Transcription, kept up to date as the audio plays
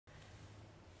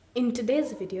In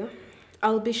today's video,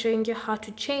 I'll be showing you how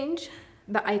to change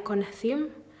the icon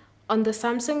theme on the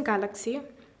Samsung Galaxy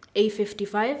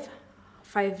A55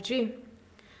 5G.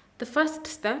 The first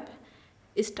step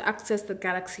is to access the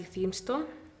Galaxy theme store,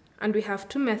 and we have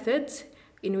two methods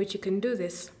in which you can do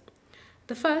this.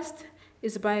 The first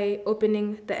is by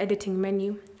opening the editing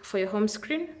menu for your home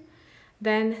screen,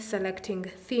 then selecting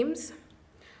themes,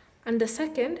 and the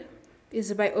second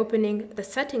is by opening the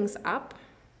settings app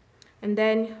and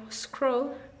then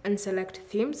scroll and select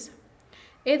themes.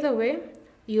 Either way,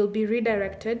 you'll be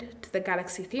redirected to the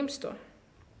Galaxy theme store.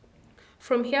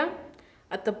 From here,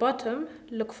 at the bottom,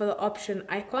 look for the option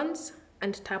icons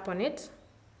and tap on it.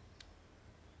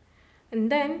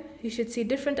 And then you should see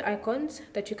different icons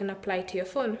that you can apply to your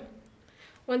phone.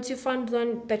 Once you found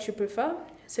one that you prefer,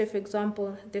 say for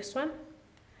example this one,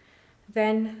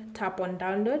 then tap on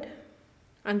download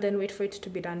and then wait for it to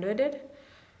be downloaded.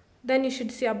 Then you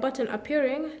should see a button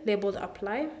appearing labeled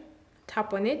apply.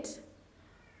 Tap on it.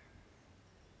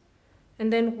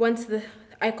 And then once the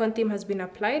icon theme has been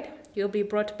applied, you'll be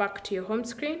brought back to your home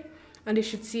screen and you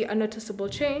should see a noticeable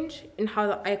change in how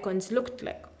the icons looked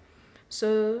like.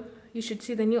 So you should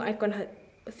see the new icon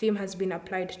theme has been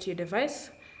applied to your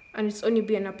device, and it's only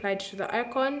being applied to the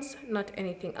icons, not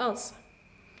anything else.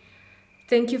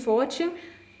 Thank you for watching.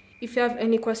 If you have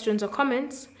any questions or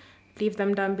comments, leave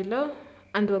them down below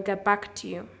and we'll get back to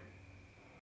you.